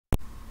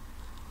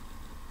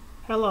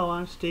Hello,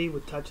 I'm Steve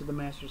with Touch of the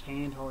Master's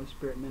Hand, Holy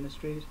Spirit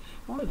Ministries.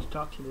 I wanted to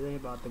talk to you today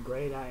about the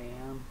Great I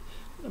Am,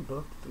 a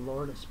book that the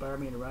Lord inspired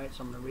me to write,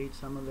 so I'm going to read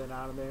some of it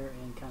out of there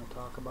and kind of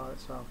talk about it.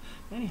 So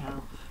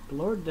anyhow, the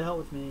Lord dealt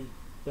with me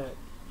that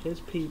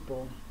His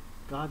people,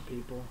 God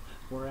people,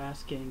 were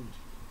asking,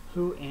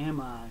 who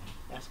am I?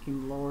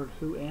 Asking the Lord,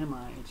 who am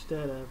I?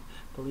 Instead of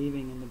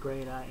believing in the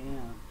Great I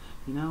Am.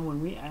 You know,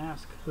 when we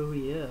ask who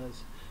He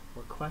is,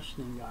 we're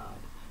questioning God.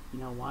 You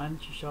know, why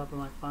didn't you show up in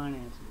my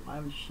finances? Why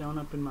haven't you shown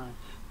up in my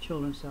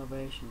children's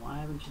salvation? Why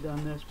haven't you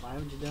done this? Why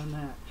haven't you done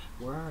that?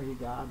 Where are you,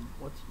 God?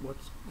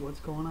 What's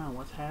going on?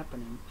 What's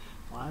happening?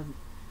 Why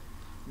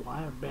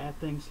are bad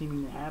things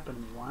seeming to happen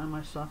to me? Why am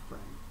I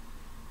suffering?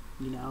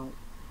 You know,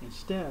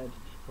 instead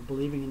of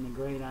believing in the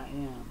Great I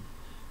Am.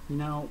 You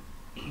know,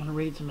 I'm going to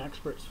read some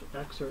excerpts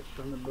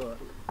from the book,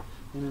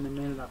 and in a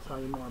minute I'll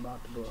tell you more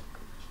about the book.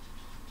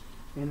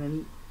 And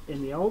then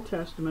in the Old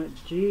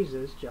Testament,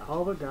 Jesus,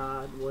 Jehovah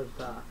God, was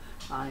the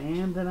I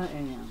am that I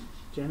am.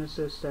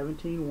 Genesis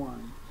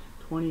 17:1,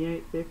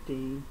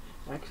 28:15,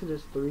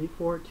 Exodus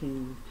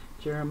 3:14,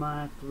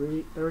 Jeremiah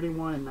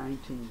 3:31 and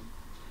 19.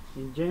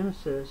 In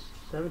Genesis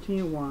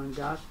 17:1,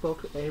 God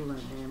spoke to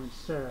Abraham and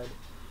said,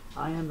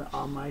 I am the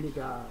Almighty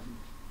God.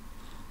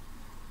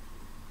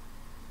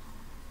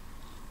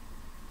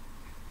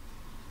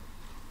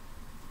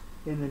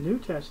 In the New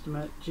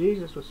Testament,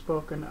 Jesus was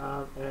spoken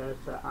of as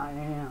the I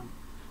am.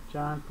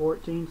 John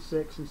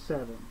 14:6 and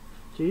 7.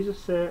 Jesus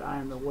said, I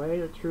am the way,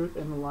 the truth,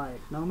 and the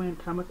life. No man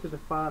cometh to the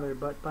Father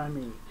but by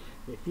me.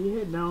 If ye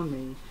had known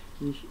me,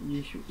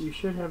 you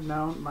should have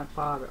known my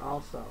Father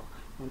also.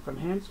 And from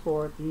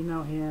henceforth ye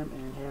know him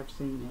and have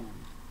seen him.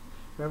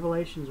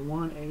 Revelations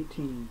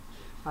 1:18.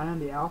 I am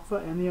the Alpha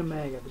and the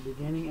Omega, the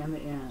beginning and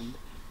the end,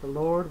 the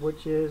Lord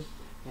which is,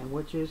 and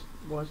which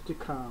was to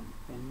come,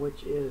 and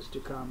which is to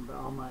come, the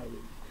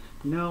Almighty.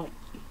 You know,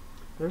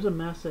 there's a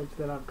message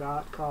that I've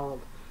got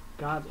called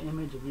God's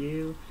Image of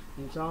You,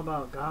 and it's all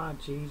about God,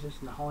 Jesus,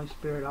 and the Holy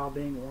Spirit all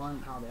being one,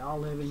 and how they all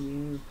live in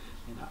you,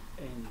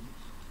 and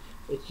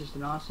it's just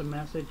an awesome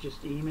message.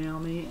 Just email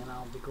me, and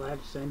I'll be glad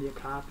to send you a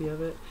copy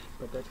of it,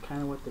 but that's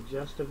kind of what the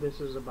gist of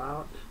this is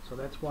about, so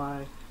that's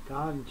why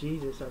God and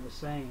Jesus are the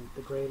same,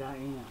 the Great I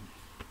Am.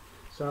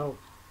 So,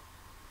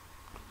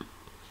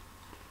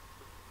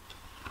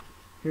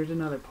 here's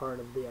another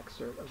part of the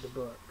excerpt of the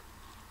book.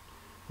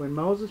 When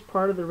Moses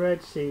parted the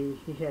Red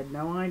Sea, he had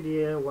no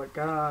idea what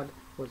God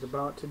was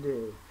about to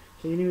do.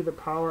 He knew the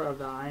power of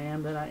the I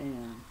am that I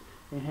am,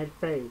 and had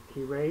faith.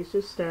 He raised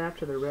his staff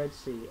to the Red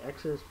Sea,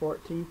 Exodus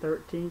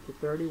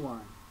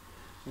 14:13-31.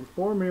 And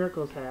 4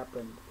 miracles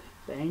happened.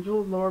 The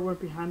angel of the Lord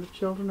went behind the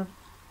children of...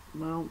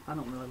 Well, I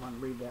don't really want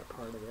to read that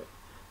part of it.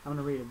 I'm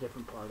going to read a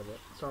different part of it.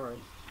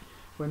 Sorry.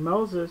 When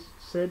Moses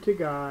said to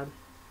God...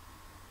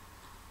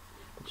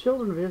 The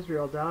children of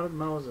Israel doubted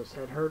Moses,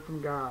 had heard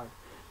from God.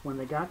 When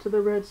they got to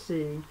the Red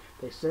Sea,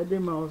 they said to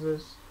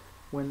Moses,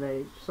 when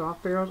they saw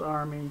Pharaoh's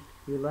army,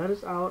 you led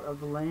us out of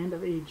the land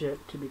of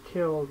Egypt to be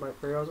killed by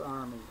Pharaoh's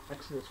army.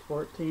 Exodus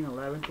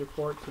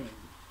 14:11-14.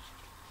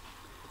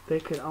 They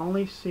could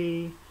only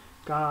see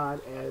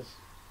God as,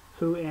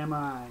 who am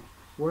I?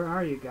 Where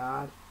are you,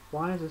 God?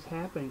 Why is this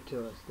happening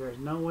to us? There is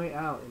no way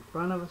out. In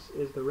front of us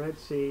is the Red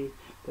Sea.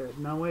 There is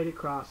no way to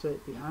cross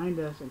it. Behind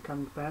us and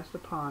coming fast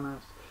upon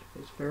us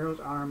is Pharaoh's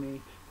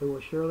army, who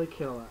will surely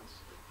kill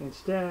us.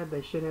 Instead,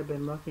 they should have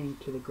been looking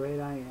to the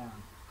Great I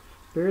Am.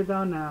 Fear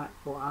thou not,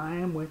 for I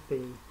am with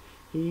thee.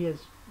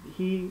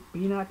 Be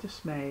not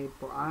dismayed,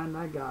 for I am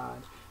thy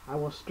God. I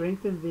will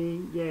strengthen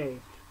thee,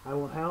 yea, I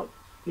will help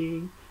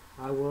thee.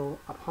 I will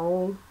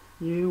uphold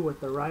you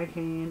with the right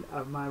hand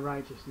of my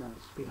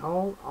righteousness.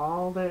 Behold,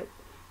 all they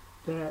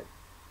that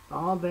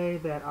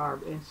are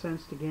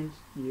incensed against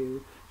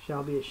you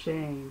shall be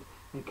ashamed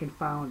and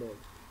confounded.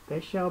 They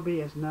shall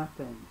be as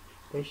nothing.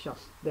 They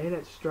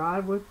that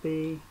strive with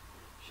thee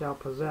shall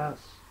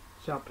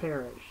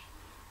perish.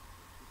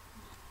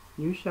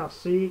 You shall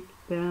seek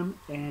them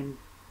and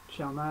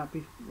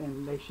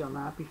they shall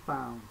not be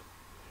found.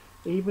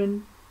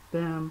 Even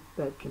them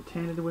that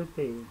contended with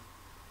thee,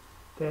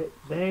 that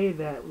they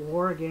that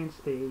war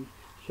against thee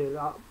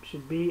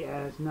should be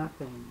as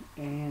nothing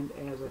and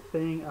as a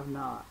thing of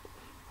naught.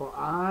 For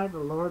I, the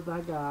Lord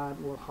thy God,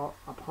 will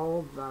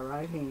uphold thy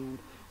right hand,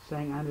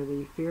 saying unto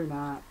thee, fear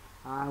not,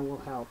 I will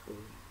help thee.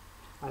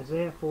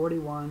 Isaiah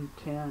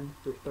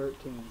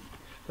 41:10-13.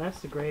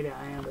 That's the Great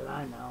I Am that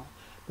I know.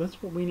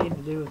 That's what we need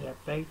to do, is have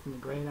faith in the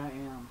Great I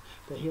Am,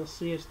 that He'll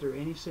see us through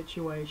any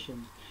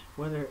situation,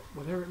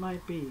 whatever it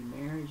might be,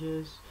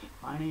 marriages,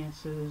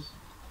 finances,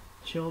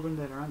 children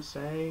that are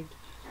unsaved,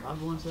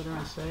 loved ones that are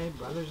unsaved,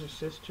 brothers or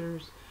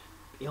sisters,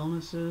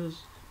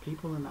 illnesses,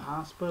 people in the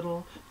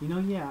hospital. You know,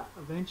 yeah,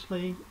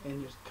 eventually,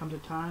 and there comes a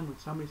time when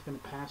somebody's going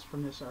to pass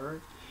from this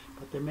earth,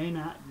 but that may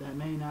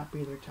not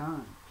be their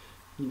time.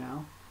 You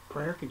know,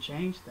 prayer can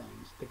change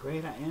things. The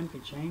Great I Am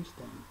can change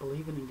things.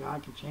 Believing in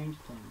God can change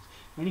things.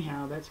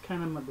 Anyhow, that's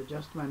kind of the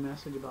gist of my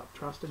message about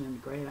trusting in the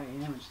Great I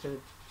Am instead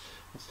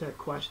of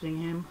questioning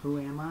Him. Who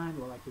am I?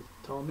 Well, like He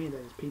told me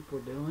that His people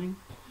are doing.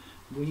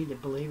 We need to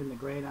believe in the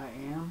Great I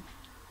Am.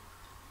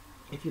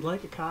 if you'd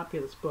like a copy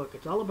of this book,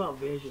 it's all about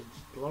visions.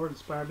 The Lord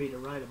inspired me to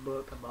write a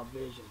book about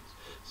visions.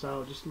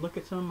 So just look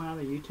at some of my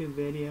other YouTube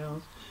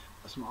videos.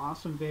 Some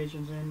awesome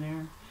visions in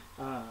there.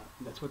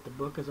 That's what the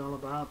book is all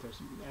about. There's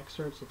some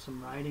excerpts of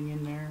some writing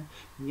in there.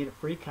 You can get a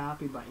free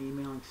copy by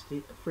emailing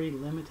a free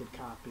limited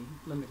time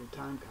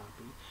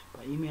copy,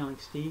 by emailing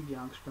Steve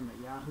Youngstrom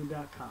at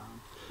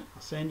yahoo.com.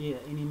 I'll send you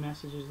any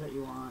messages that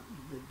you want.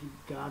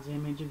 God's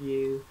image of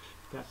you.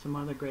 Got some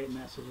other great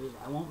messages.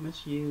 I won't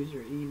misuse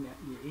your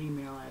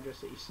email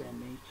address that you send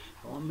me.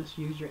 I won't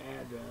misuse your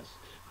address.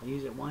 I'll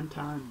use it one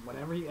time,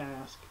 whatever you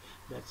ask.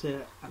 That's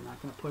it. I'm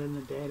not going to put it in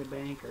the data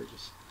bank or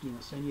just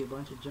send you a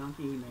bunch of junk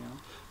email.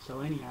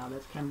 So anyhow,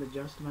 that's kind of the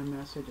gist of my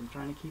message. I'm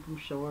trying to keep them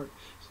short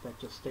so that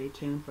you'll stay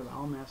tuned for the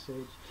whole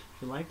message.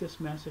 If you like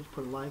this message,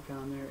 put a like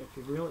on there. If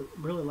you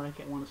really like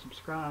it and want to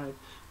subscribe,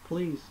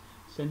 please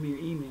send me your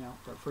email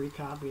for a free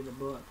copy of the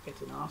book.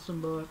 It's an awesome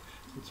book.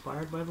 It's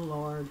inspired by the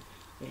Lord,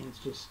 and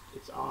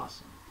it's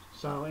awesome.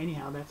 So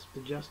anyhow, that's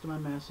the gist of my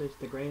message,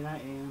 the great I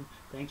am.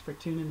 Thanks for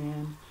tuning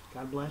in.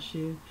 God bless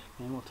you,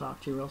 and we'll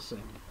talk to you real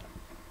soon.